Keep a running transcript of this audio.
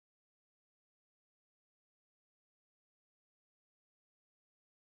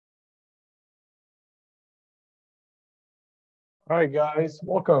All right, guys,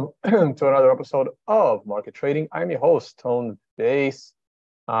 welcome to another episode of Market Trading. I'm your host, Tone Vays.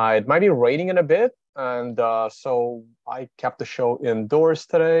 It might be raining in a bit, and so I kept the show indoors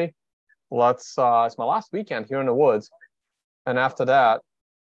today. It's my last weekend here in the woods, and after that,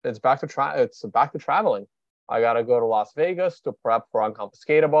 it's back to traveling. I gotta go to Las Vegas to prep for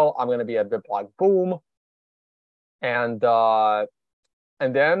Unconfiscatable. I'm gonna be at BitBlock Boom, and uh,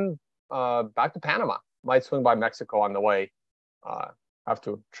 and then back to Panama. Might swing by Mexico on the way. Uh, have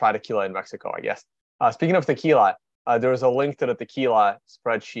to try tequila in Mexico, I guess. Speaking of tequila, there's a link to the tequila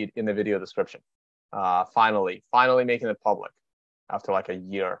spreadsheet in the video description. Finally making it public after like a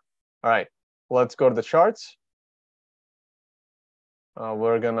year. All right, let's go to the charts.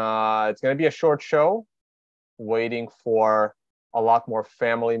 It's gonna be a short show, waiting for a lot more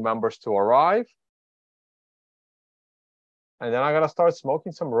family members to arrive. And then I gotta start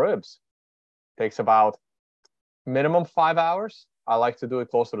smoking some ribs. Takes about minimum 5 hours. I like to do it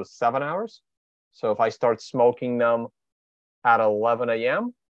closer to 7 hours. So if I start smoking them at 11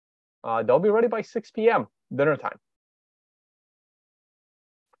 a.m., they'll be ready by 6 p.m., dinner time.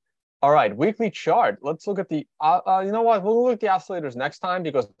 All right, weekly chart. Let's look at the, you know what? We'll look at the oscillators next time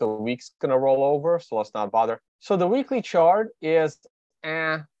because the week's going to roll over, so let's not bother. So the weekly chart is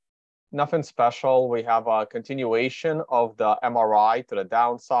nothing special. We have a continuation of the MRI to the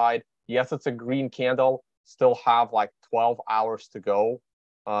downside. Yes, it's a green candle. Still have like 12 hours to go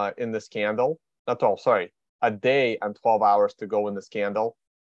in this candle. Not 12, sorry. A day and 12 hours to go in this candle.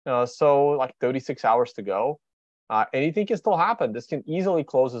 So like 36 hours to go. Anything can still happen. This can easily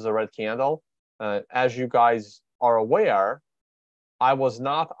close as a red candle. As you guys are aware, I was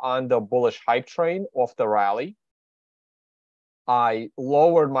not on the bullish hype train of the rally. I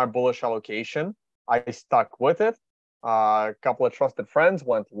lowered my bullish allocation. I stuck with it. A couple of trusted friends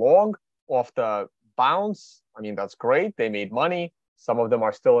went long off the bounce. I mean, that's great. They made money. Some of them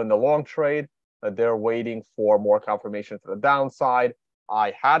are still in the long trade. They're waiting for more confirmation to the downside.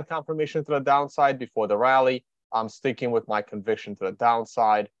 I had confirmation to the downside before the rally. I'm sticking with my conviction to the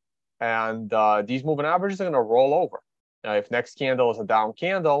downside. And these moving averages are going to roll over. Now, if next candle is a down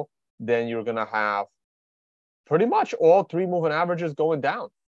candle, then you're going to have pretty much all three moving averages going down.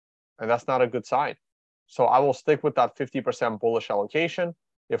 And that's not a good sign. So I will stick with that 50% bullish allocation.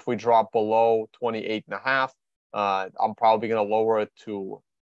 If we drop below 28.5, I'm probably going to lower it to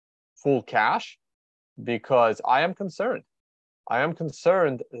full cash because I am concerned. I am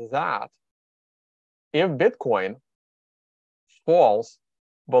concerned that if Bitcoin falls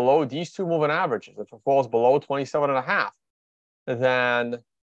below these two moving averages, if it falls below 27.5, then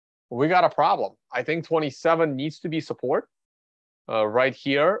we got a problem. I think 27 needs to be support. Right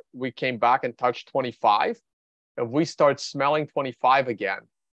here, we came back and touched 25. If we start smelling 25 again,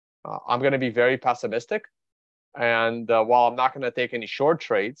 I'm going to be very pessimistic. And while I'm not going to take any short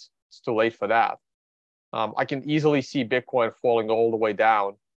trades, it's too late for that. I can easily see Bitcoin falling all the way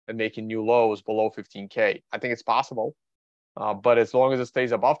down and making new lows below 15K. I think it's possible. But as long as it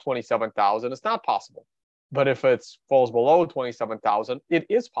stays above 27,000, it's not possible. But if it falls below 27,000, it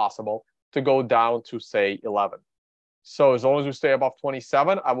is possible to go down to, say, 11. So as long as we stay above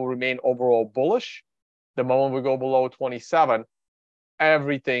 27, I will remain overall bullish. The moment we go below 27,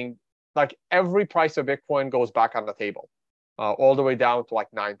 everything, like every price of Bitcoin goes back on the table, all the way down to like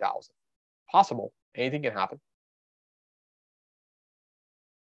 9,000. Possible. Anything can happen.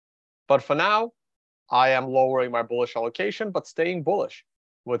 But for now, I am lowering my bullish allocation, but staying bullish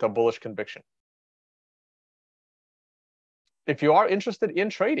with a bullish conviction. If you are interested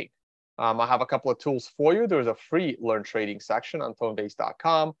in trading, I have a couple of tools for you. There's a free Learn Trading section on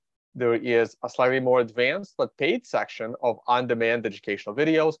tonevays.com. There is a slightly more advanced but paid section of on-demand educational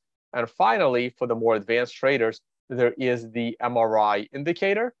videos. And finally, for the more advanced traders, there is the MRI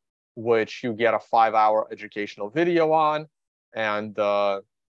indicator, which you get a 5-hour educational video on, and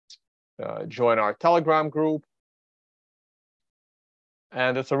join our Telegram group.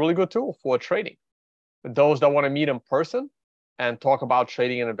 And it's a really good tool for trading. Those that want to meet in person and talk about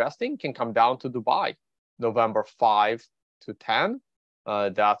trading and investing can come down to Dubai, November 5 to 10.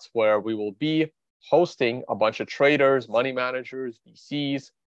 That's where we will be hosting a bunch of traders, money managers, VCs,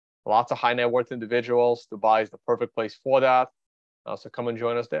 lots of high net worth individuals. Dubai is the perfect place for that. So come and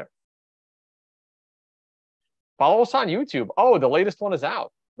join us there. Follow us on YouTube. Oh, the latest one is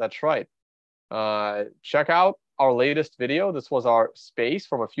out. That's right. Check out our latest video. This was our space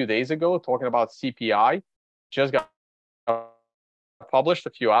from a few days ago talking about CPI. Just got published a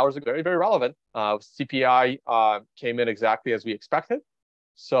few hours ago. Very, very relevant. CPI came in exactly as we expected.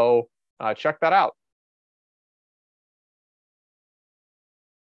 So check that out.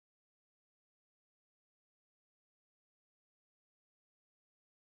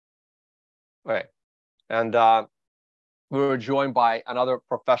 Right. And we were joined by another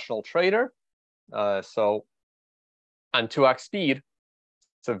professional trader. So on 2x speed,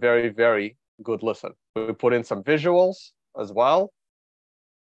 it's a very, very good listen. We put in some visuals as well.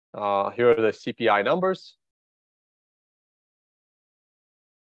 Here are the CPI numbers.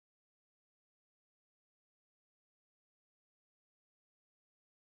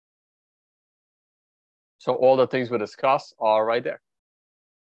 So all the things we discuss are right there.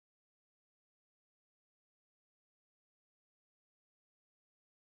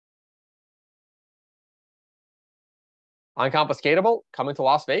 Unconfiscatable, coming to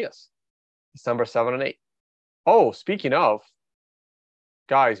Las Vegas, December 7 and 8. Oh, speaking of,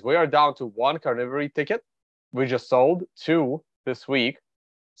 guys, we are down to one carnivory ticket. We just sold two this week.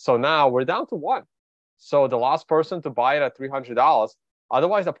 So now we're down to one. So the last person to buy it at $300,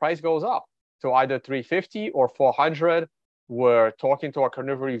 otherwise the price goes up to either 350 or 400. We're talking to a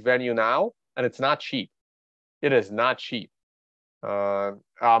carnivory venue now, and it's not cheap. It is not cheap. It's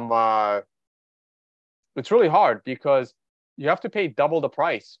really hard because you have to pay double the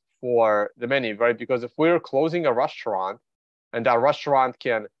price for the menu, right? Because if we're closing a restaurant and that restaurant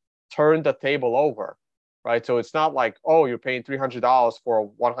can turn the table over, right? So it's not like, oh, you're paying $300 for a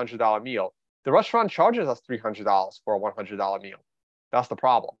 $100 meal. The restaurant charges us $300 for a $100 meal. That's the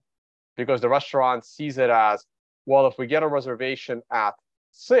problem. Because the restaurant sees it as, well, if we get a reservation at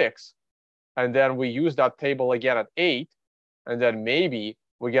 6 and then we use that table again at 8, and then maybe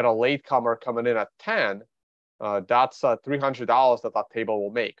we get a latecomer coming in at 10, that's $300 that table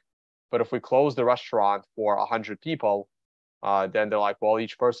will make. But if we close the restaurant for 100 people, then they're like, well,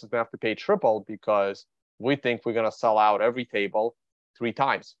 each person's going to have to pay triple because we think we're going to sell out every table 3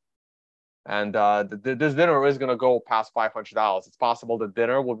 times. And this dinner is going to go past $500. It's possible the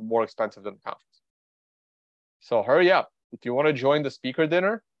dinner will be more expensive than the conference. So hurry up. If you want to join the speaker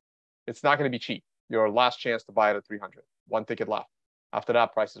dinner, it's not going to be cheap. Your last chance to buy it at 300. One ticket left. After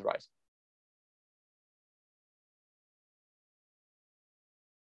that, prices rise.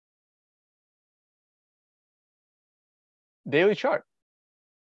 Daily chart.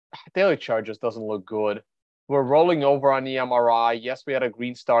 Daily chart just doesn't look good. We're rolling over on the MRI. Yes, we had a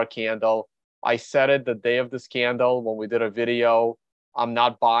green star candle. I said it the day of this candle when we did a video. I'm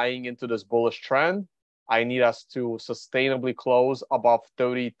not buying into this bullish trend. I need us to sustainably close above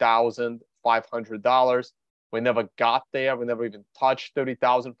 $30,500. We never got there. We never even touched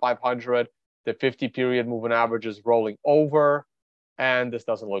 30,500. The 50 period moving average is rolling over, and this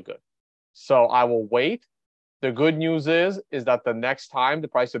doesn't look good. So I will wait. The good news is that the next time the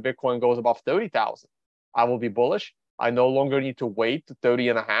price of Bitcoin goes above 30,000, I will be bullish. I no longer need to wait to 30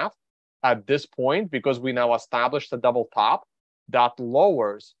 and a half at this point because we now established a double top that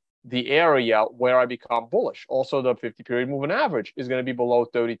lowers the area where I become bullish. Also, the 50 period moving average is going to be below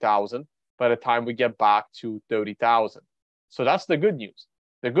 30,000 by the time we get back to 30,000. So that's the good news.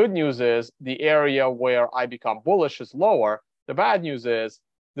 The good news is the area where I become bullish is lower. The bad news is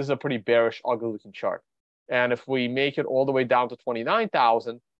this is a pretty bearish, ugly looking chart. And if we make it all the way down to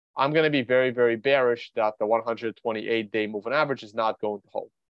 29,000, I'm going to be very, very bearish that the 128-day moving average is not going to hold.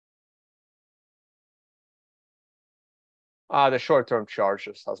 The short-term chart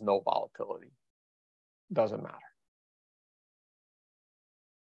just has no volatility. Doesn't matter.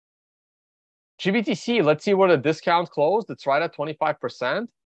 GBTC, let's see where the discount closed. It's right at 25%.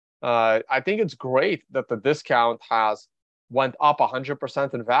 I think it's great that the discount has went up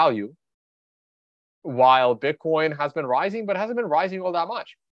 100% in value while Bitcoin has been rising, but hasn't been rising all that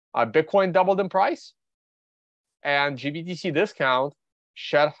much. Bitcoin doubled in price, and GBTC discount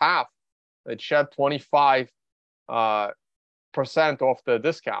shed half. It shed 25% off the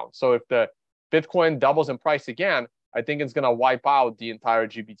discount. So if the Bitcoin doubles in price again, I think it's going to wipe out the entire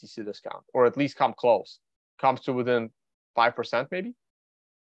GBTC discount, or at least come close. Comes to within 5% maybe.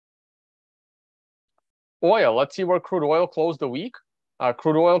 Oil, let's see where crude oil closed the week.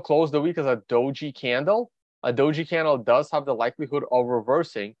 Crude oil closed the week as a doji candle. A doji candle does have the likelihood of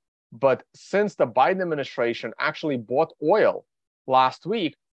reversing, but since the Biden administration actually bought oil last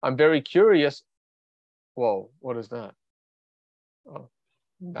week, I'm very curious. Whoa, what is that? Oh,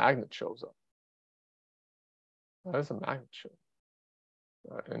 magnet shows up. That is a magnet show.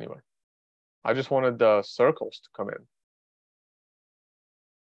 Anyway, I just wanted the circles to come in.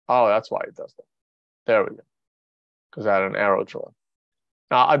 Oh, that's why it does that. There we go. Because I had an arrow drawn.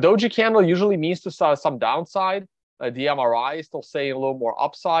 A doji candle usually means to some downside. The MRI is still saying a little more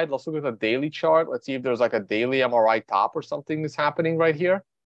upside. Let's look at the daily chart. Let's see if there's like a daily MRI top or something that's happening right here.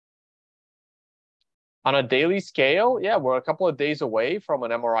 On a daily scale, yeah, we're a couple of days away from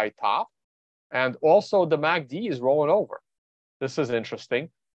an MRI top. And also the MACD is rolling over. This is interesting.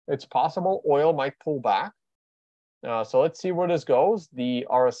 It's possible oil might pull back. So let's see where this goes. The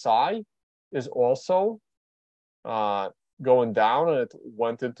RSI is also going down, and it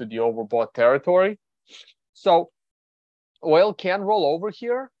went into the overbought territory. So oil can roll over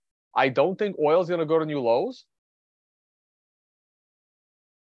here. I don't think oil is going to go to new lows.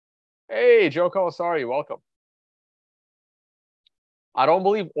 Hey, Joko, sorry, welcome. I don't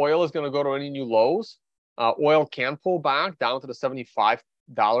believe oil is going to go to any new lows. Oil can pull back down to the $75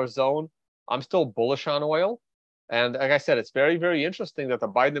 zone. I'm still bullish on oil. And like I said, it's very, very interesting that the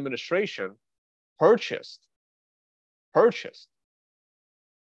Biden administration purchased,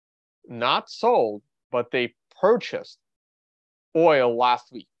 not sold, but they purchased oil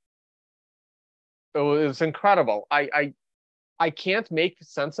last week. It was incredible. I can't make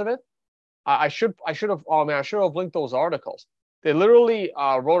sense of it. I should have. Oh man, I should have linked those articles. They literally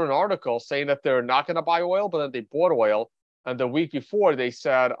wrote an article saying that they're not going to buy oil, but then they bought oil. And the week before, they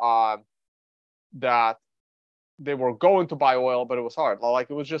said that they were going to buy oil, but it was hard. Like,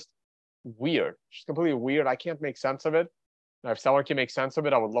 it was just weird, just completely weird. I can't make sense of it. If someone can make sense of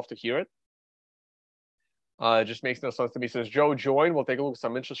it, I would love to hear it. It just makes no sense to me. Says Joe, join. We'll take a look at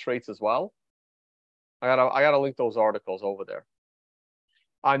some interest rates as well. I gotta link those articles over there.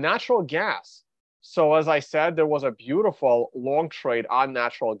 Natural gas. So as I said, there was a beautiful long trade on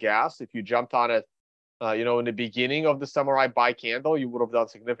natural gas. If you jumped on it, in the beginning of the samurai buy candle, you would have done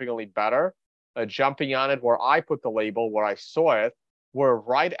significantly better. Jumping on it where I put the label, where I saw it, we're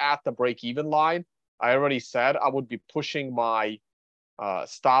right at the break-even line. I already said I would be pushing my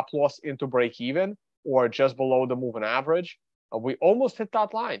stop loss into break-even or just below the moving average. We almost hit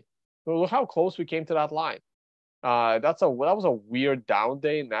that line. So look how close we came to that line. That was a weird down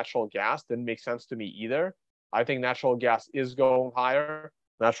day in natural gas. Didn't make sense to me either. I think natural gas is going higher.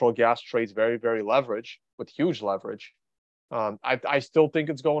 Natural gas trades very, very leverage, with huge leverage. I still think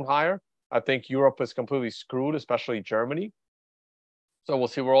it's going higher. I think Europe is completely screwed, especially Germany. So we'll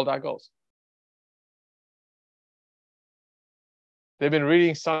see where all that goes. They've been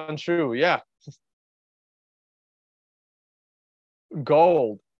reading Sun Tzu, yeah.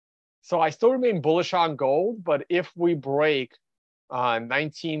 Gold. So I still remain bullish on gold, but if we break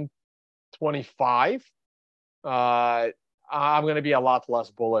 1925, I'm going to be a lot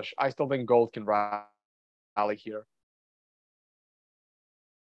less bullish. I still think gold can rally here.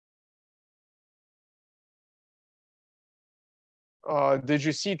 Did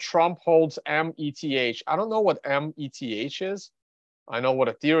you see Trump holds METH? I don't know what METH is. I know what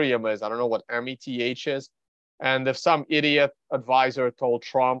Ethereum is. I don't know what METH is. And if some idiot advisor told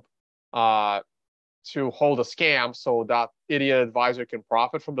Trump to hold a scam so that idiot advisor can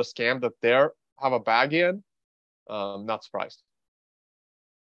profit from the scam that they have a bag in, not surprised.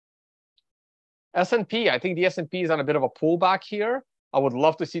 S&P, I think the S&P is on a bit of a pullback here. I would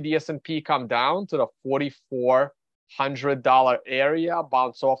love to see the S&P come down to the $4,400 area,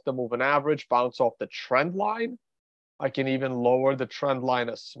 bounce off the moving average, bounce off the trend line. I can even lower the trend line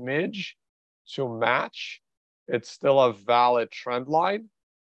a smidge to match. It's still a valid trend line.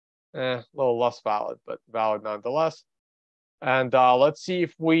 A little less valid, but valid nonetheless. And let's see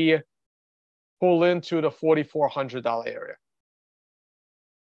if we pull into the $4,400 area.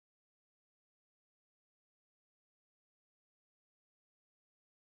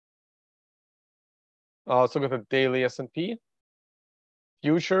 Let's look at the daily S&P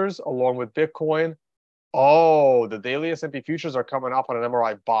futures along with Bitcoin. Oh, the daily S&P futures are coming up on an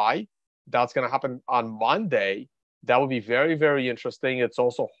MRI buy. That's going to happen on Monday. That would be very, very interesting. It's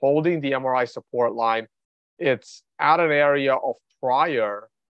also holding the MRI support line. It's at an area of prior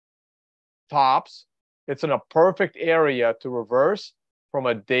tops. It's in a perfect area to reverse from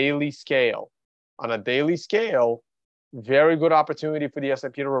a daily scale. On a daily scale, very good opportunity for the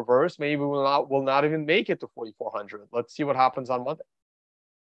S&P to reverse. Maybe we will not even make it to 4,400. Let's see what happens on Monday.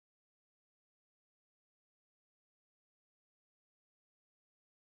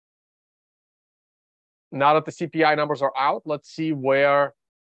 Now that the CPI numbers are out, let's see where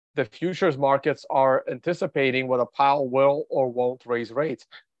the futures markets are anticipating whether Powell will or won't raise rates.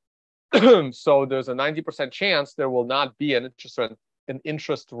 So there's a 90% chance there will not be an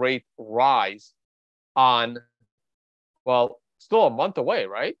interest rate rise on, well, still a month away,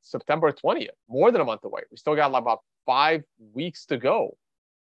 right? September 20th, more than a month away. We still got about 5 weeks to go.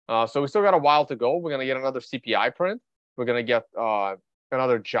 So we still got a while to go. We're going to get another CPI print. We're going to get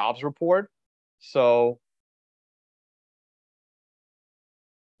another jobs report. So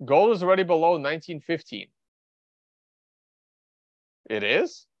gold is already below 1915. It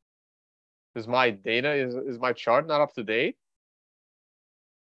is? Is my data, is my chart not up to date?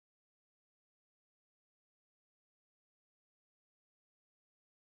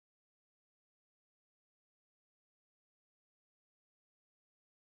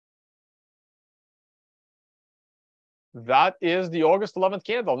 That is the August 11th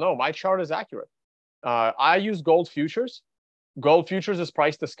candle. No, my chart is accurate. I use gold futures. Gold futures is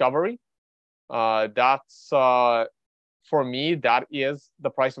price discovery. That's for me, that is the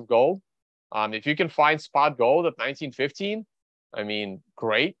price of gold. If you can find spot gold at 1915, I mean,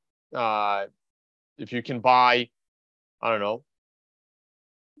 great. If you can buy, I don't know,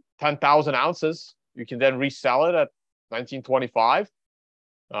 10,000 ounces, you can then resell it at 1925,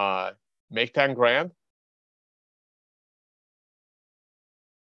 make 10 grand.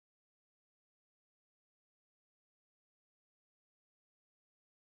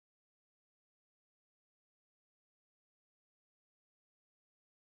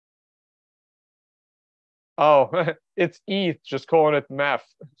 Oh, it's ETH, just calling it meth,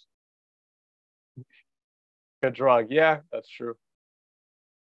 a drug. Yeah, that's true.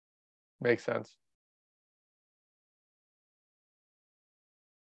 Makes sense.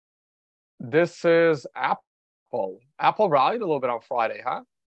 This is Apple. Apple rallied a little bit on Friday, huh?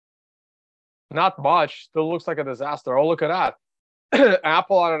 Not much. Still looks like a disaster. Oh, look at that.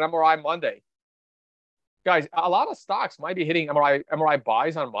 Apple on an MRI Monday. Guys, a lot of stocks might be hitting MRI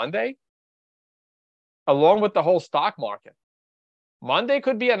buys on Monday, along with the whole stock market. Monday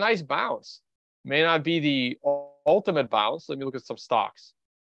could be a nice bounce. May not be the ultimate bounce. Let me look at some stocks.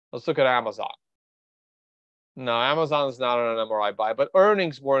 Let's look at Amazon. No, Amazon is not on an MRI buy, but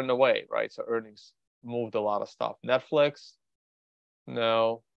earnings were in the way, right? So earnings moved a lot of stuff. Netflix,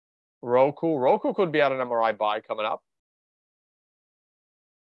 no. Roku could be at an MRI buy coming up.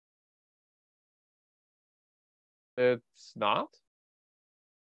 It's not.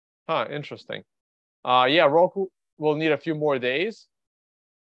 Huh, interesting. Yeah, Roku will need a few more days.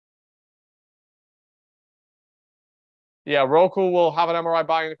 Yeah, Roku will have an MRI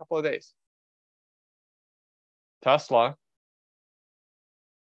buy in a couple of days. Tesla.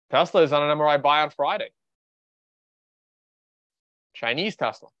 Tesla is on an MRI buy on Friday. Chinese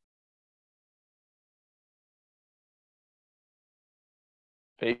Tesla.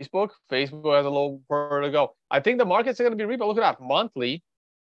 Facebook has a little further to go. I think the markets are going to be rebound. Look at that monthly.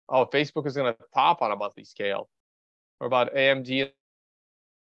 Oh, Facebook is going to top on a monthly scale. Or about AMD.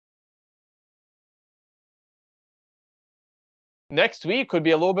 Next week could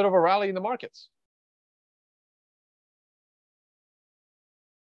be a little bit of a rally in the markets.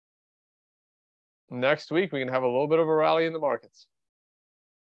 Next week, we can have a little bit of a rally in the markets.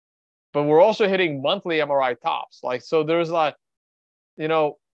 But we're also hitting monthly MRI tops. Like, so there's like, you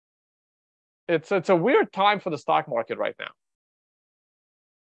know, it's a weird time for the stock market right now.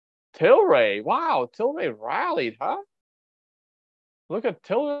 Tilray, wow, Tilray rallied, huh? Look at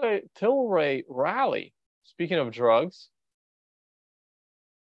Tilray rally. Speaking of drugs,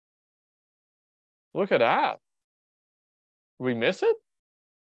 look at that. We miss it?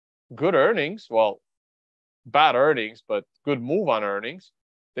 Good earnings. Well, bad earnings, but good move on earnings.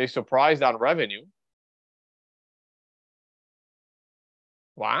 They surprised on revenue.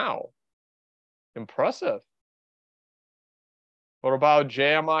 Wow. Impressive. What about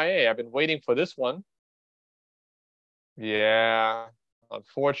JMIA? I've been waiting for this one. Yeah,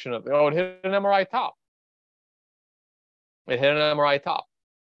 unfortunately. Oh, it hit an MRI top. It hit an MRI top.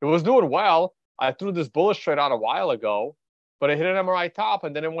 It was doing well. I threw this bullish trade out a while ago, but it hit an MRI top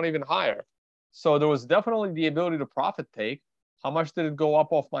and then it went even higher. So there was definitely the ability to profit take. How much did it go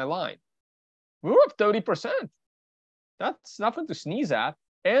up off my line? We were up 30%. That's nothing to sneeze at.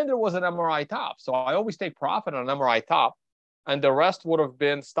 And there was an MRI top. So I always take profit on an MRI top, and the rest would have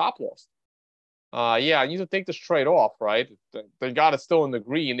been stop loss. Yeah, I need to take this trade off, right? They got it still in the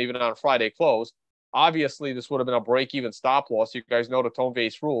green, even on Friday close. Obviously, this would have been a break-even stop loss. You guys know the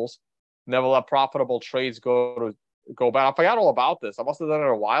Vays rules. Never let profitable trades go bad. I forgot all about this. I must have done it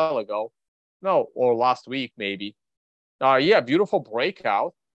a while ago. No, or last week, maybe. Yeah, beautiful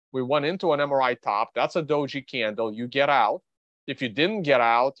breakout. We went into an MRI top. That's a doji candle. You get out. If you didn't get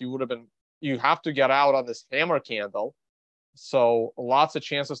out, you have to get out on this hammer candle. So lots of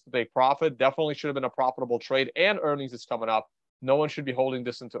chances to take profit. Definitely should have been a profitable trade, and earnings is coming up. No one should be holding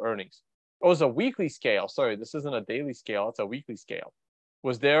this into earnings. Oh, it's a weekly scale. Sorry, this isn't a daily scale. It's a weekly scale.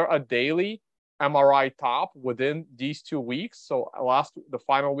 Was there a daily MRI top within these 2 weeks? So the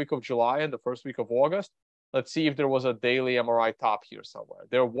final week of July and the first week of August. Let's see if there was a daily MRI top here somewhere.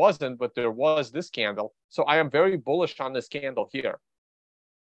 There wasn't, but there was this candle. So I am very bullish on this candle here.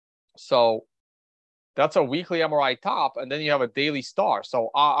 So that's a weekly MRI top, and then you have a daily star.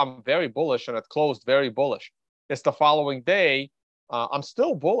 So I'm very bullish, and it closed very bullish. It's the following day. I'm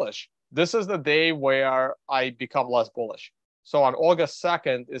still bullish. This is the day where I become less bullish. So on August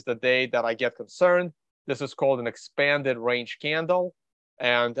 2nd is the day that I get concerned. This is called an expanded range candle,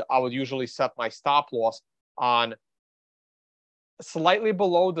 and I would usually set my stop loss on slightly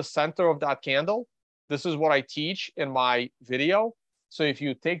below the center of that candle. This is what I teach in my video. So if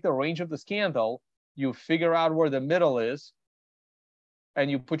you take the range of this candle, you figure out where the middle is, and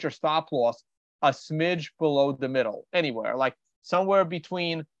you put your stop loss a smidge below the middle, anywhere, like somewhere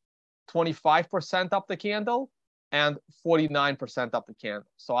between 25% up the candle and 49% up the candle.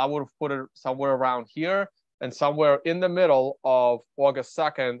 So I would have put it somewhere around here, and somewhere in the middle of August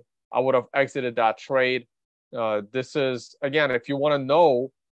 2nd, I would have exited that trade. This is, again, if you want to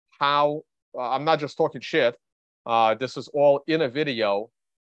know how, I'm not just talking shit. This is all in a video.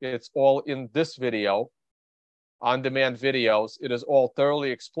 It's all in this video, on-demand videos. It is all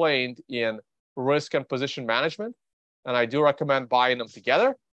thoroughly explained in risk and position management. And I do recommend buying them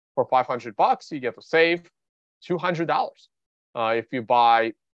together. For $500, you get to save $200. If you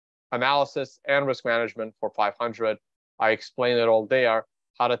buy analysis and risk management for $500, I explain it all there,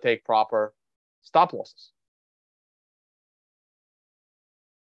 how to take proper stop losses.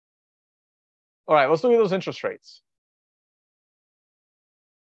 All right, let's look at those interest rates.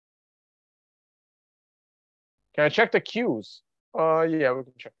 Can I check the Qs? Yeah, we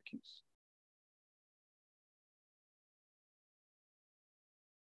can check the Qs.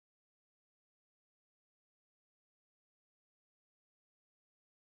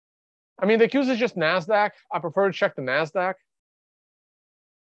 I mean, the Qs is just NASDAQ. I prefer to check the NASDAQ.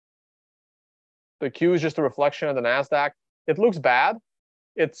 The Q is just a reflection of the NASDAQ. It looks bad.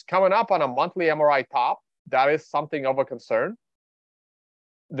 It's coming up on a monthly MRI top. That is something of a concern.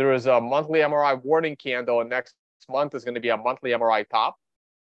 There is a monthly MRI warning candle, and next month is going to be a monthly MRI top.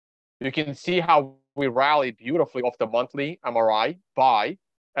 You can see how we rallied beautifully off the monthly MRI buy,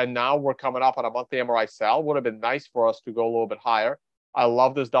 and now we're coming up on a monthly MRI sell. Would have been nice for us to go a little bit higher. I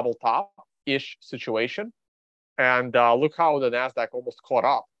love this double top-ish situation. And look how the NASDAQ almost caught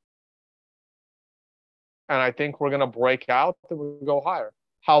up. And I think we're going to break out and we'll go higher.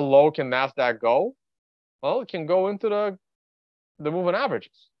 How low can NASDAQ go? Well, it can go into the moving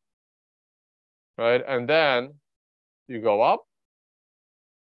averages, right? And then you go up,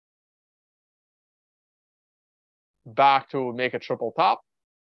 back to make a triple top.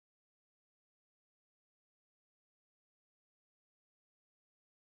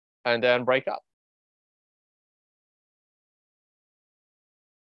 And then break up.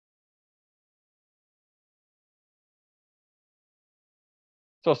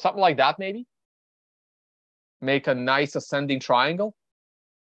 So something like that, maybe. Make a nice ascending triangle.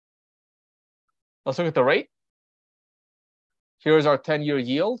 Let's look at the rate. Here's our 10-year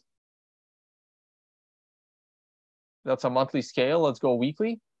yield. That's a monthly scale. Let's go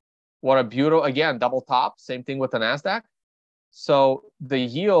weekly. What a beautiful, again, double top. Same thing with the NASDAQ. So the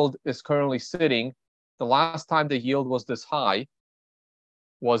yield is currently sitting. The last time the yield was this high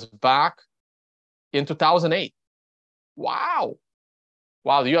was back in 2008. Wow.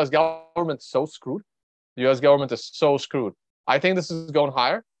 Wow, the US government's so screwed. The US government is so screwed. I think this is going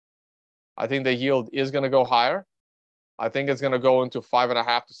higher. I think the yield is going to go higher. I think it's going to go into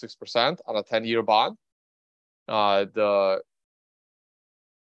 5.5% to 6% on a 10-year bond.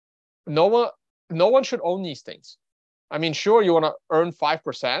 No one should own these things. I mean, sure, you want to earn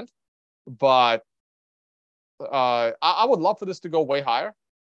 5%, but I would love for this to go way higher.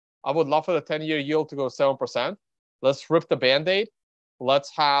 I would love for the 10-year yield to go 7%. Let's rip the Band-Aid.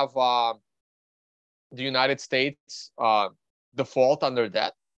 Let's have the United States default on their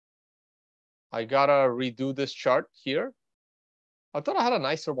debt. I gotta redo this chart here. I thought I had a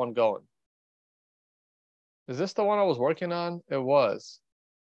nicer one going. Is this the one I was working on? It was.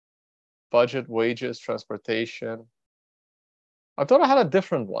 Budget, wages, transportation. I thought I had a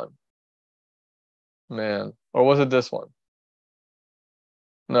different one. Man. Or was it this one?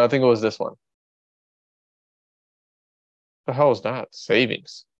 No, I think it was this one. The hell is that?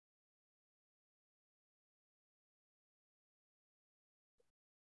 Savings.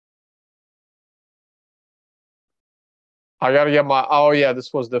 I gotta get my, oh yeah,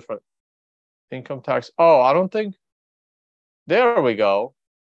 this was different. Income tax. Oh, I don't think. There we go.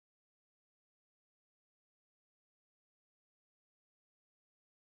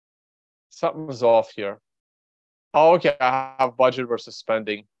 Something's off here. Oh, okay. I have budget versus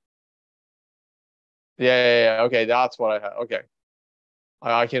spending. Yeah. Okay, that's what I have. Okay.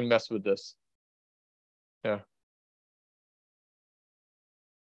 I can mess with this. Yeah.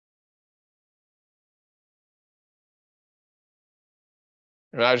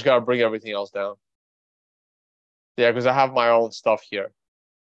 And I just gotta bring everything else down. Yeah, because I have my own stuff here.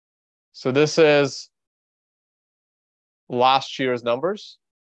 So this is last year's numbers.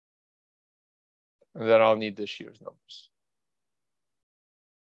 And then I'll need this year's numbers.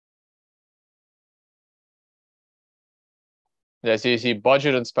 Yeah, so you see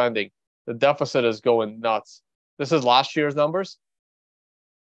budget and spending. The deficit is going nuts. This is last year's numbers.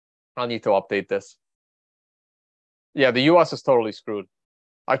 I'll need to update this. Yeah, the US is totally screwed.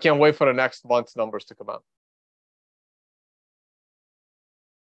 I can't wait for the next month's numbers to come out.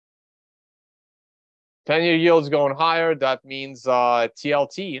 10-year yield's going higher. That means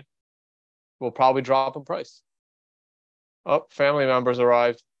TLT will probably drop in price. Oh, family members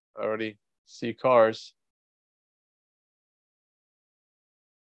arrived. I already see cars.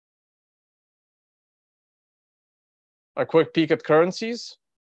 A quick peek at currencies.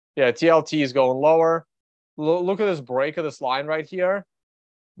 Yeah, TLT is going lower. Look at this break of this line right here.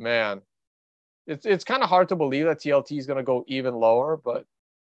 Man, it's kind of hard to believe that TLT is going to go even lower, but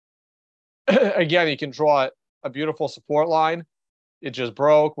again, you can draw a beautiful support line. It just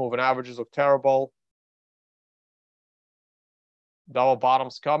broke. Moving averages look terrible. Double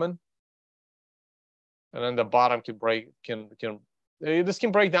bottom's coming, and then the bottom can break. This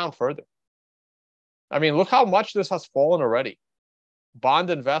can break down further. I mean, look how much this has fallen already. Bond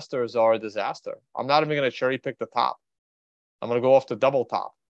investors are a disaster. I'm not even going to cherry pick the top. I'm going to go off the double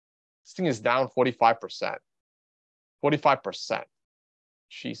top. This thing is down 45%. 45%.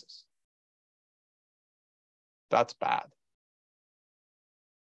 Jesus. That's bad.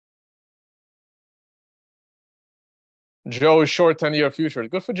 Joe is short 10-year future.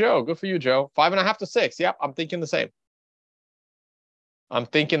 Good for Joe. Good for you, Joe. 5.5 to 6. Yep, I'm thinking the same. I'm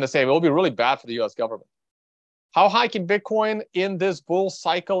thinking the same. It will be really bad for the US government. How high can Bitcoin in this bull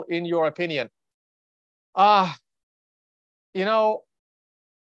cycle, in your opinion? You know,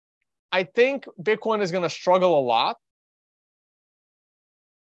 I think Bitcoin is going to struggle a lot.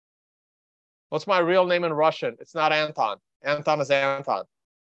 What's my real name in Russian? It's not Anton. Anton is Anton.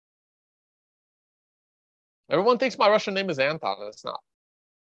 Everyone thinks my Russian name is Anton, and it's not.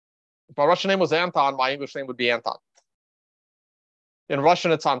 If my Russian name was Anton, my English name would be Anton. In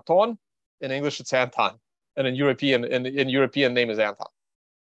Russian, it's Anton. In English, it's Anton. And in European name is Anton.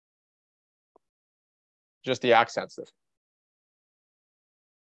 Just the accents different.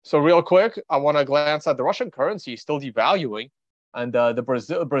 So real quick, I want to glance at the Russian currency still devaluing, and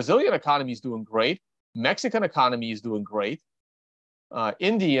the Brazilian economy is doing great. Mexican economy is doing great.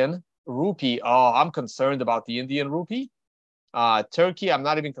 Indian rupee. Oh, I'm concerned about the Indian rupee. Turkey, I'm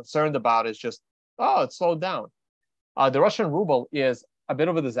not even concerned about. It's just, it slowed down. The Russian ruble is a bit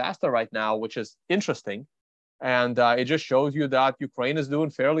of a disaster right now, which is interesting. And it just shows you that Ukraine is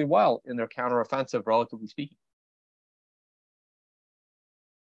doing fairly well in their counteroffensive, relatively speaking.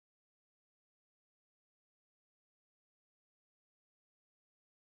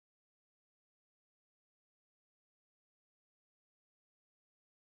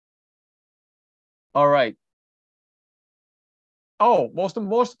 All right. Oh, most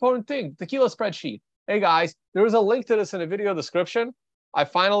important thing, tequila spreadsheet. Hey guys, there is a link to this in the video description. I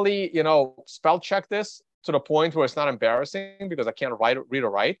finally, spell check this to the point where it's not embarrassing because I can't read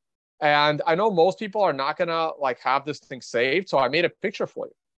or write. And I know most people are not gonna have this thing saved, so I made a picture for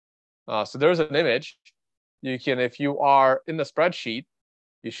you. So there's an image. You can, if you are in the spreadsheet,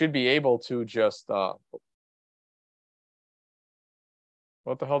 you should be able to just. What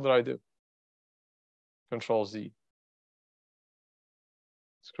the hell did I do? Control Z.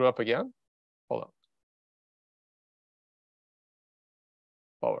 Screw up again? Hold on.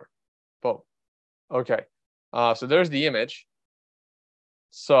 Forward. Boom. Okay. So there's the image.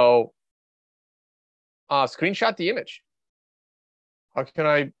 So screenshot the image. How can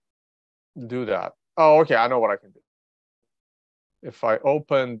I do that? Oh, okay. I know what I can do. If I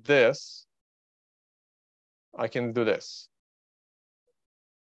open this, I can do this.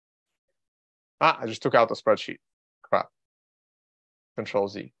 I just took out the spreadsheet. Crap. Control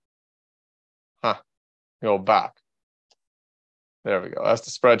Z. Go back. There we go. That's the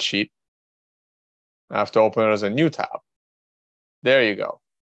spreadsheet. I have to open it as a new tab. There you go.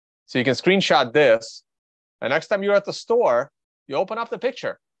 So you can screenshot this. And next time you're at the store, you open up the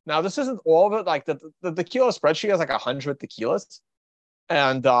picture. Now, this isn't all of it. Like the tequila spreadsheet has 100 tequilas.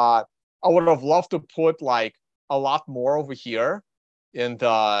 And I would have loved to put a lot more over here in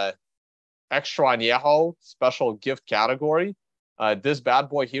the extra añejo special gift category. This bad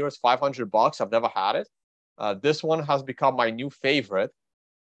boy here is $500. I've never had it. This one has become my new favorite.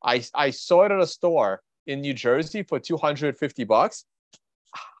 I saw it at a store in New Jersey for $250.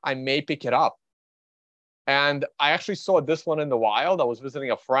 I may pick it up. And I actually saw this one in the wild. I was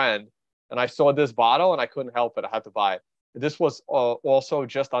visiting a friend and I saw this bottle and I couldn't help it. I had to buy it. This was also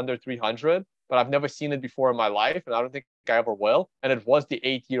just under 300, but I've never seen it before in my life. And I don't think I ever will. And it was the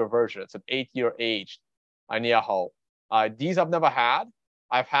 8-year version. It's an 8-year aged añejo. These I've never had.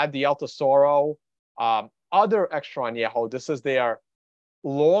 I've had the El Tesoro. other extra añejo. This is their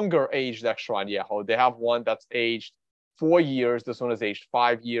longer aged extra añejo. They have one that's aged 4 years. This one is aged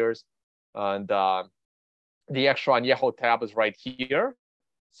 5 years. And the extra añejo tab is right here.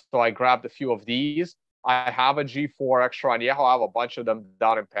 So I grabbed a few of these. I have a G4 extra añejo. I have a bunch of them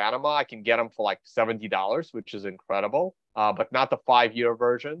down in Panama. I can get them for like $70, which is incredible. But not the 5-year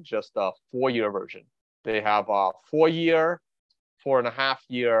version, just the 4-year version. They have a 4-year,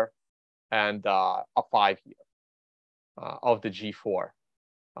 4.5-year, and a 5-year of the G4.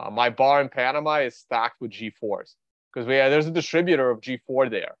 My bar in Panama is stacked with G4s because there's a distributor of G4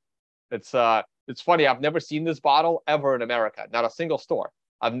 there. It's funny. I've never seen this bottle ever in America. Not a single store.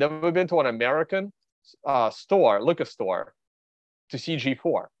 I've never been to an American liquor store, to see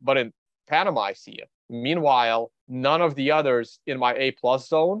G4. But in Panama, I see it. Meanwhile, none of the others in my A+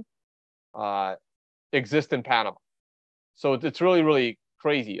 zone exist in Panama. So it's really, really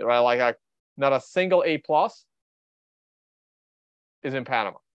crazy, right? Like not a single A+ is in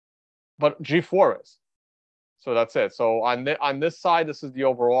Panama, but G4 is. So that's it. So on this side, this is the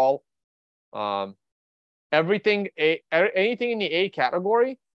overall. Anything in the A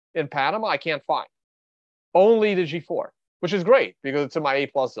category in Panama, I can't find. Only the G4, which is great because it's in my A+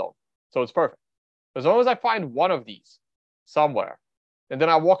 zone. So it's perfect. As long as I find one of these somewhere, and then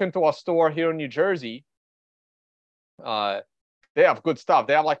I walk into a store here in New Jersey, they have good stuff.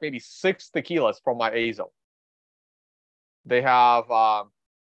 They have like maybe 6 tequilas from my A zone. They have,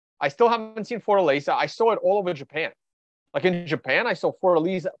 I still haven't seen Fortaleza. I saw it all over Japan. Like in Japan, I saw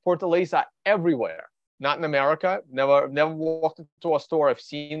Fortaleza everywhere. Not in America. Never walked into a store. I've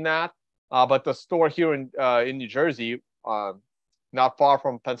seen that. But the store here in New Jersey, not far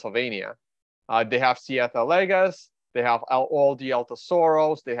from Pennsylvania, they have Siete Legas. They have all the El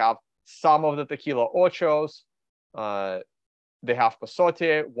Tesoros. They have some of the Tequila Ochos. They have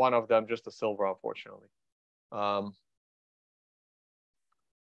Pasote. One of them just a silver, unfortunately.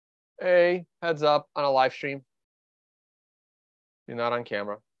 Hey, heads up on a live stream. You're not on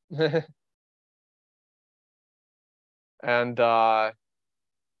camera. And I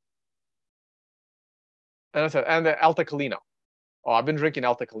said, and the El Tecalino. Oh, I've been drinking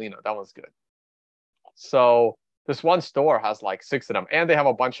El Tecalino. That one's good. So this one store has like 6 of them, and they have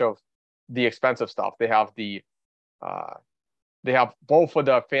a bunch of the expensive stuff. They have both of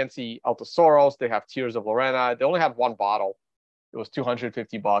the fancy El Tesoros. They have Tears of Lorena. They only had one bottle. It was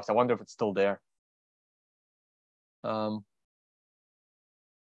 $250. I wonder if it's still there.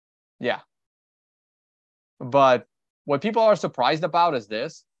 Yeah. But what people are surprised about is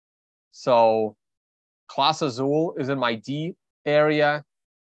this. So Clase Azul is in my D area.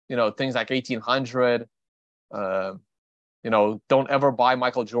 You know, things like 1800. You know, don't ever buy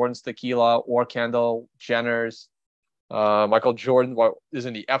Michael Jordan's tequila or Kendall Jenner's. Michael Jordan is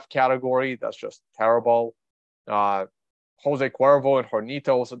in the F category. That's just terrible. Jose Cuervo and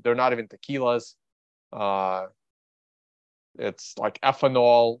Hornitos, they're not even tequilas. It's like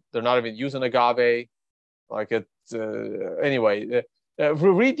ethanol. They're not even using agave. Like it. Anyway,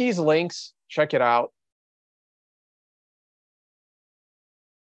 read these links. Check it out.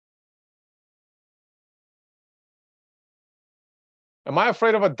 Am I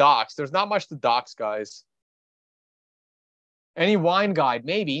afraid of a dox? There's not much to dox, guys. Any wine guide?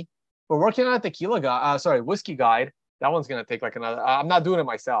 Maybe. We're working on a tequila guide. Whiskey guide. That one's going to take like another. I'm not doing it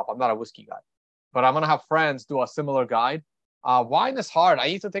myself. I'm not a whiskey guy. But I'm going to have friends do a similar guide. Wine is hard. I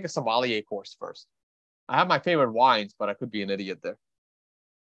need to take a sommelier course first. I have my favorite wines, but I could be an idiot there.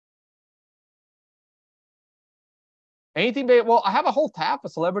 Anything, well, I have a whole tab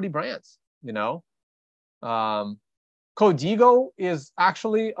of celebrity brands, you know. Código is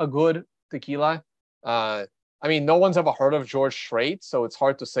actually a good tequila. I mean, no one's ever heard of George Strait, so it's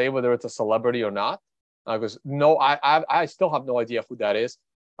hard to say whether it's a celebrity or not. Because I still have no idea who that is.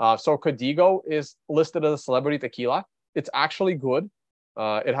 So Código is listed as a celebrity tequila. It's actually good.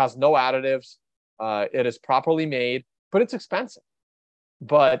 It has no additives. It is properly made, but it's expensive.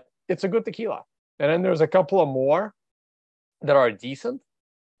 But it's a good tequila. And then there's a couple of more that are decent,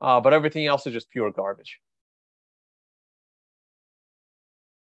 but everything else is just pure garbage.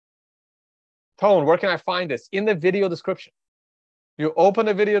 Tone, where can I find this? In the video description. You open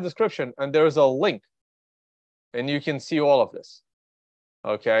the video description and there's a link and you can see all of this.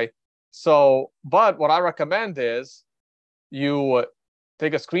 Okay. So, but what I recommend is you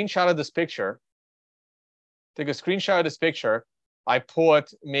take a screenshot of this picture. Take a screenshot of this picture. I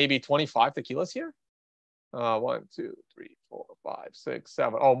put maybe 25 tequilas here. 1, 2, 3, 4, 5, 6,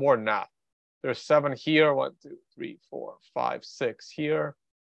 7. Oh, more than that. There's 7 here. 1, 2, 3, 4, 5, 6 here.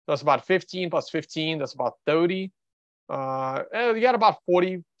 That's about 15 plus 15. That's about 30. And you got about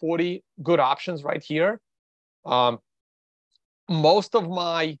 40 good options right here. Most of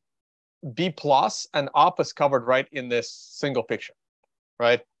my B plus and up is covered right in this single picture,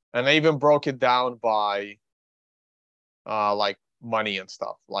 right? And I even broke it down by like money and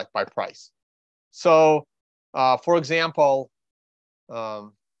stuff, like by price. So, for example,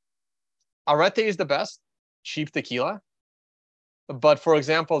 Arete is the best cheap tequila. But for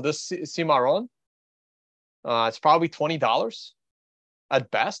example, this Cimarron, it's probably $20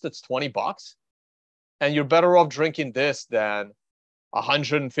 at best. It's $20, and you're better off drinking this than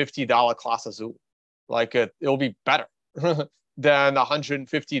 $150 Clase Azul. Like it'll be better than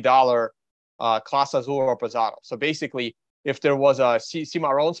 $150 Clase Azul or Reposado. So basically, if there was a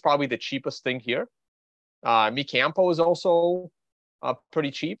Cimarron's probably the cheapest thing here. Mi Campo is also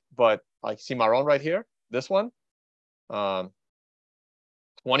pretty cheap, but like Cimarron right here, this one, $20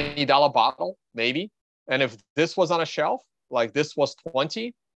 bottle maybe. And if this was on a shelf, like this was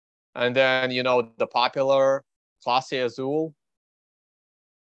 20, and then the popular Clase Azul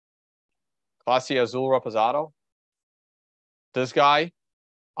Reposado, this guy,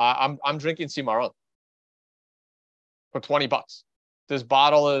 I'm drinking Cimarron for $20. This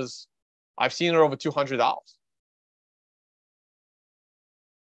bottle is, I've seen it over $200.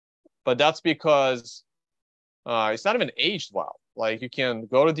 But that's because it's not even aged well. Like you can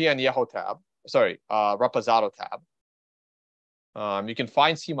go to the Añejo tab, Reposado tab. You can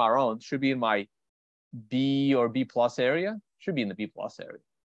find Cimarron, should be in my B or B plus area. Should be in the B plus area.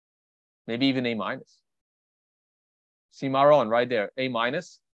 Maybe even A minus. Cimarron right there, A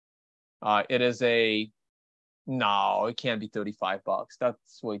minus. It is no, it can't be $35.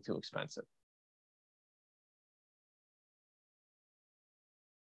 That's way too expensive.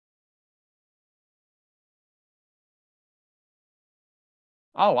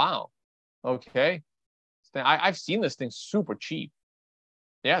 Oh, wow. Okay. I've seen this thing super cheap.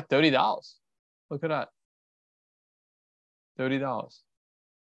 Yeah, $30. Look at that. $30.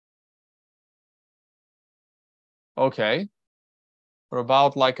 Okay. What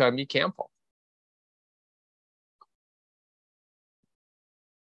about like a Mi Campo?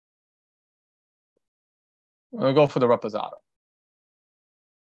 I'm gonna go for the Reposado.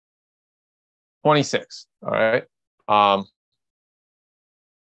 26. All right.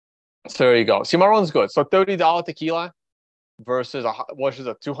 So there you go. Cimarron's good. So $30 tequila versus a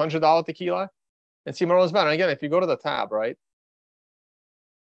 $200 tequila, and Cimarron's better. And again, if you go to the tab, right?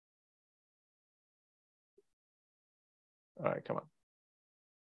 All right, come on.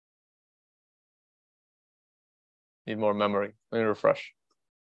 Need more memory. Let me refresh.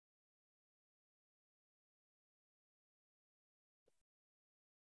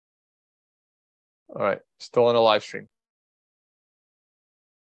 All right, still on a live stream.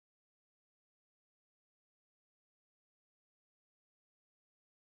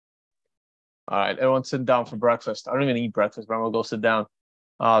 All right, everyone sit down for breakfast. I don't even eat breakfast, but I'm gonna go sit down.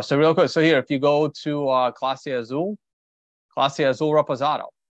 So real quick, so here, if you go to Clase Azul Reposado,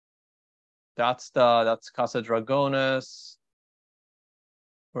 that's Casa Dragones.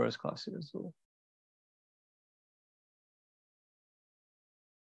 Where is Clase Azul?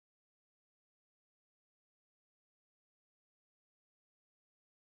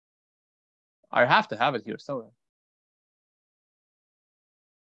 I have to have it here somewhere.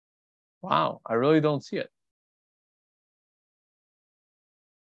 Wow, I really don't see it.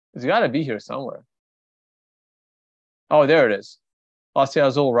 It's got to be here somewhere. Oh, there it is. Clase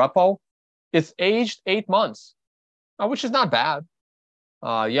Azul Repo. It's aged 8 months, which is not bad.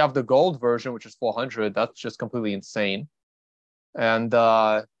 You have the gold version, which is 400. That's just completely insane. And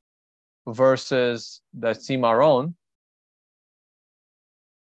versus the Cimarron,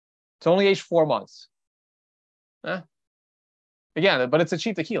 it's only aged 4 months. Again, but it's a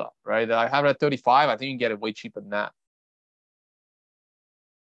cheap tequila, right? I have it at 35. I think you can get it way cheaper than that.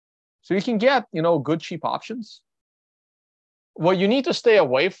 So you can get, good cheap options. What you need to stay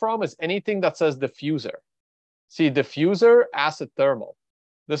away from is anything that says diffuser. See, diffuser, acid thermal.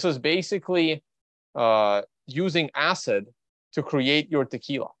 This is basically using acid to create your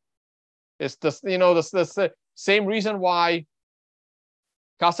tequila. It's this, the same reason why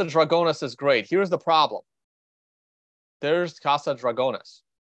Casa Dragones is great. Here's the problem. There's Casa Dragones.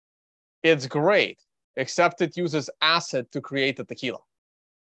 It's great, except it uses acid to create the tequila.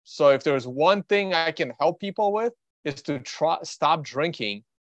 So if there's one thing I can help people with, is to stop drinking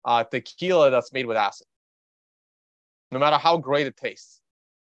tequila that's made with acid, no matter how great it tastes.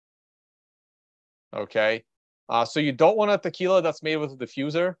 Okay, so you don't want a tequila that's made with a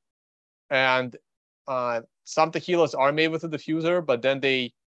diffuser, and some tequilas are made with a diffuser, but then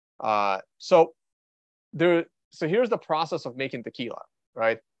so here's the process of making tequila,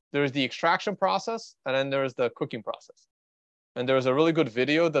 right? there's the extraction process, and then there's the cooking process. And there's a really good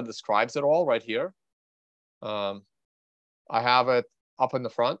video that describes it all right here. I have it up in the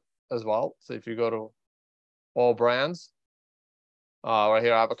front as well. So if you go to all brands, right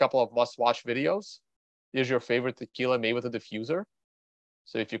here, I have a couple of must-watch videos. Here's your favorite tequila made with a diffuser.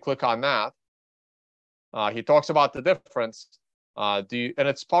 So if you click on that, he talks about the difference. And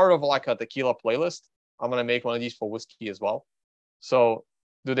it's part of like a tequila playlist. I'm gonna make one of these for whiskey as well. So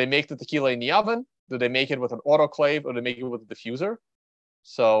do they make the tequila in the oven? Do they make it with an autoclave, or do they make it with a diffuser?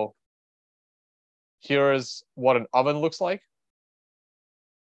 So here is what an oven looks like.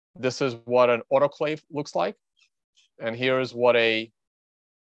 This is what an autoclave looks like. And here's what a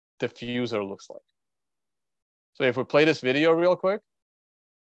diffuser looks like. So if we play this video real quick,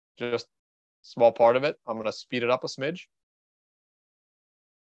 just a small part of it, I'm going to speed it up a smidge.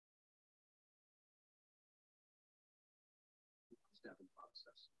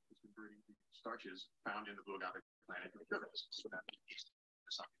 Starches found in the blue agave plant and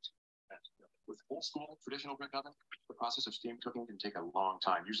with old school traditional brick oven, the process of steam cooking can take a long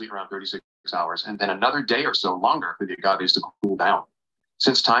time, usually around 36 hours, and then another day or so longer for the agaves to cool down.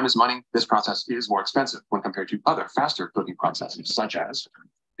 Since time is money, this process is more expensive when compared to other faster cooking processes, such as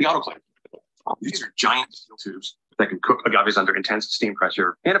the autoclave. These are giant steel tubes that can cook agaves under intense steam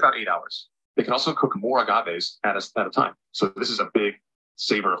pressure in about 8 hours. They can also cook more agaves at a time. So this is a big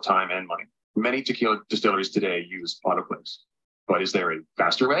saver of time and money. Many tequila distilleries today use autoclaves. But is there a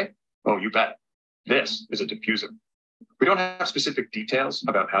faster way? Oh, you bet. This is a diffuser. We don't have specific details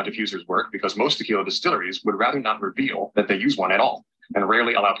about how diffusers work because most tequila distilleries would rather not reveal that they use one at all and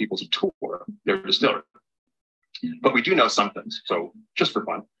rarely allow people to tour their distillery. But we do know some things. So just for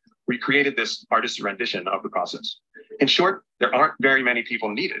fun, we created this artist's rendition of the process. In short, there aren't very many people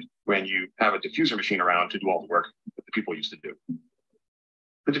needed when you have a diffuser machine around to do all the work that the people used to do.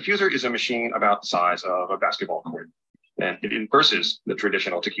 The diffuser is a machine about the size of a basketball court, and it inverses the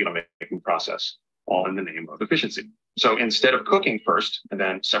traditional tequila making process, all in the name of efficiency. So instead of cooking first and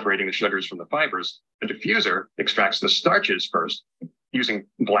then separating the sugars from the fibers, the diffuser extracts the starches first, using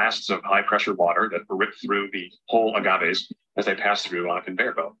blasts of high pressure water that rip through the whole agaves as they pass through on a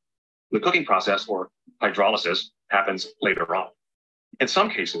conveyor belt. The cooking process, or hydrolysis, happens later on. In some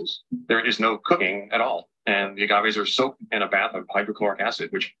cases, there is no cooking at all, and the agaves are soaked in a bath of hydrochloric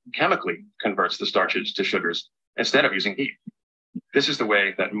acid, which chemically converts the starches to sugars instead of using heat. This is the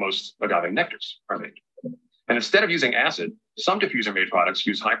way that most agave nectars are made. And instead of using acid, some diffuser-made products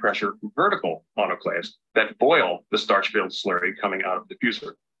use high-pressure vertical autoclaves that boil the starch-filled slurry coming out of the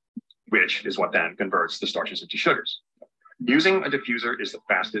diffuser, which is what then converts the starches into sugars. Using a diffuser is the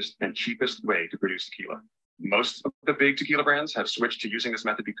fastest and cheapest way to produce tequila. Most of the big tequila brands have switched to using this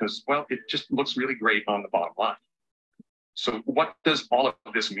method because, well, it just looks really great on the bottom line. So what does all of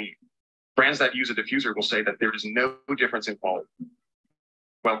this mean? Brands that use a diffuser will say that there is no difference in quality.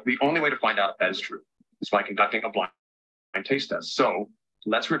 Well, the only way to find out if that is true is by conducting a blind taste test. So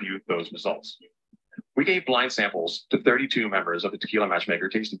let's review those results. We gave blind samples to 32 members of the Tequila Matchmaker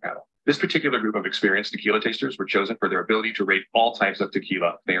tasting panel. This particular group of experienced tequila tasters were chosen for their ability to rate all types of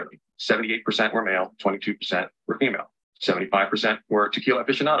tequila fairly. 78% were male, 22% were female. 75% were tequila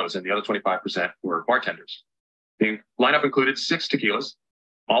aficionados, and the other 25% were bartenders. The lineup included 6 tequilas,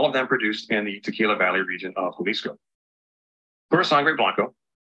 all of them produced in the Tequila Valley region of Jalisco. Pura Sangre Blanco,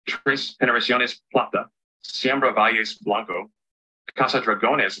 Tres Generaciones Plata, Siembra Vays Blanco, Casa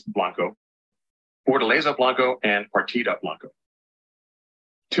Dragones Blanco, Fortaleza Blanco, and Partida Blanco.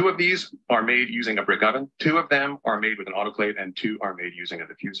 2 of these are made using a brick oven, 2 of them are made with an autoclave, and 2 are made using a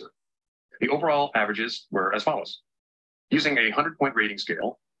diffuser. The overall averages were as follows. Using a 100-point rating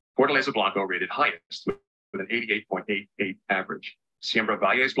scale, Fortaleza Blanco rated highest with an 88.88 average. Siembra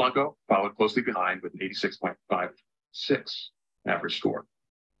Vays Blanco followed closely behind with an 86.56 average score.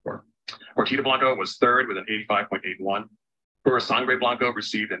 Partida Blanco was third with an 85.81. Pura Sangre Blanco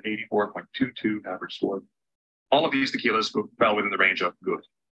received an 84.22 average score. All of these tequilas fell within the range of good.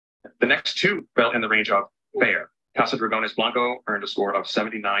 The next 2 fell in the range of fair. Casa Dragones Blanco earned a score of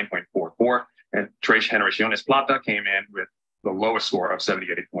 79.44, and Tres Generaciones Plata came in with the lowest score of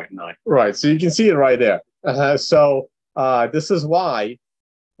 78.9. Right, so you can see it right there. This is why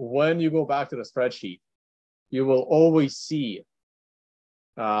when you go back to the spreadsheet, you will always see,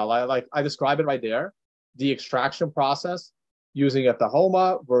 like I describe it right there, the extraction process using a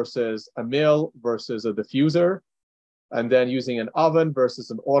tahoma versus a mill versus a diffuser, and then using an oven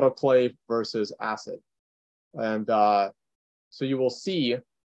versus an autoclave versus acid. And so you will see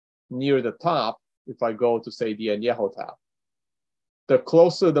near the top, if I go to say the Añejo tab,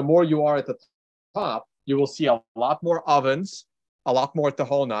 the more you are at the top, you will see a lot more ovens a lot more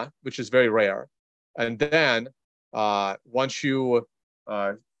Tahona, which is very rare. And then once you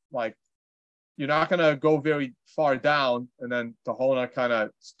like, you're not gonna go very far down, and then Tahona kind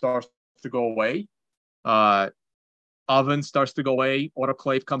of starts to go away. Oven starts to go away.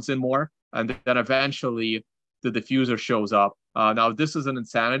 Autoclave comes in more, and then eventually the diffuser shows up. Now this is an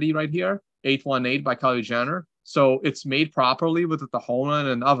insanity right here, 818 by Kylie Jenner. So it's made properly with the Tahona and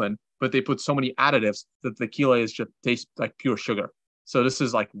an oven, but they put so many additives that the tequila is just tastes like pure sugar. So this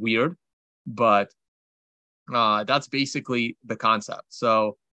is like weird, but that's basically the concept.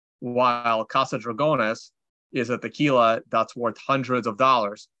 So while Casa Dragones is a tequila that's worth hundreds of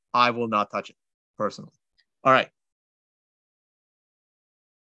dollars, I will not touch it personally. All right.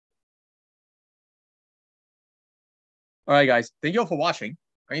 All right, guys. Thank you all for watching.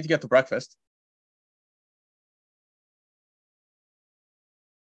 I need to get to breakfast.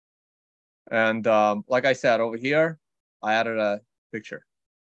 And like I said, over here, I added a picture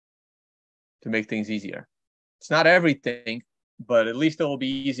to make things easier. It's not everything, but at least it will be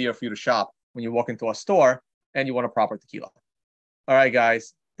easier for you to shop when you walk into a store and you want a proper tequila. All right,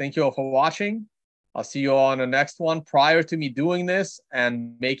 guys. Thank you all for watching. I'll see you all on the next one. Prior to me doing this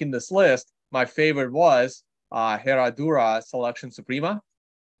and making this list, my favorite was Herradura Selection Suprema,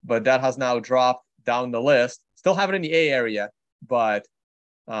 but that has now dropped down the list. Still have it in the A area, but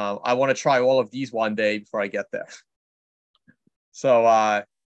I want to try all of these one day before I get there. So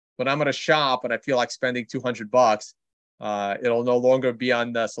when I'm going to shop and I feel like spending $200, it'll no longer be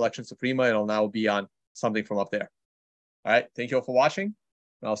on the Selection Suprema. It'll now be on something from up there. All right. Thank you all for watching.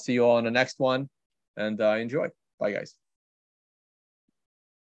 I'll see you all on the next one, and enjoy. Bye, guys.